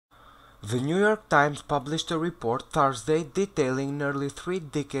The New York Times published a report Thursday detailing nearly 3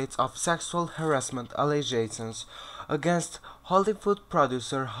 decades of sexual harassment allegations against Hollywood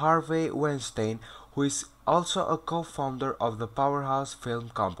producer Harvey Weinstein, who is also a co-founder of the powerhouse film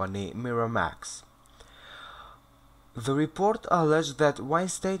company Miramax. The report alleged that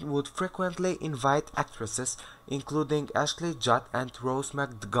Weinstein would frequently invite actresses, including Ashley Judd and Rose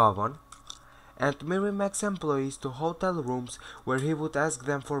McGowan, and Miramax employees to hotel rooms where he would ask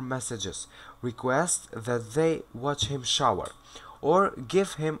them for messages, request that they watch him shower, or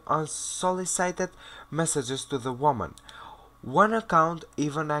give him unsolicited messages to the woman. One account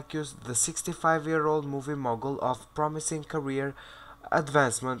even accused the 65-year-old movie mogul of promising career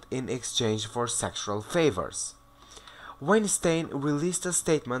advancement in exchange for sexual favors. Weinstein released a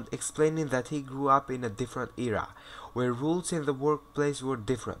statement explaining that he grew up in a different era, where rules in the workplace were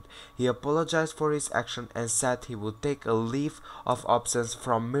different. He apologized for his action and said he would take a leave of absence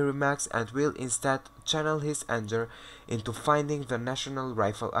from Miramax and will instead channel his anger into finding the National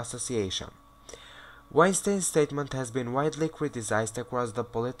Rifle Association. Weinstein's statement has been widely criticized across the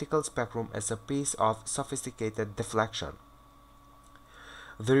political spectrum as a piece of sophisticated deflection.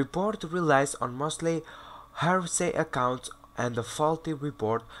 The report relies on mostly hearsay accounts and a faulty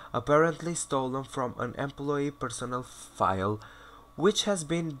report apparently stolen from an employee personal file, which has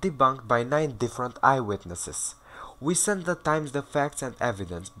been debunked by 9 different eyewitnesses. We sent the Times the facts and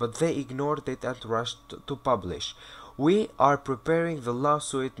evidence, but they ignored it and rushed to publish. We are preparing the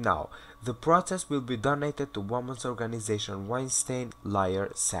lawsuit now. The process will be donated to women's organization Weinstein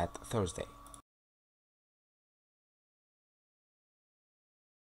Lawyer said Thursday.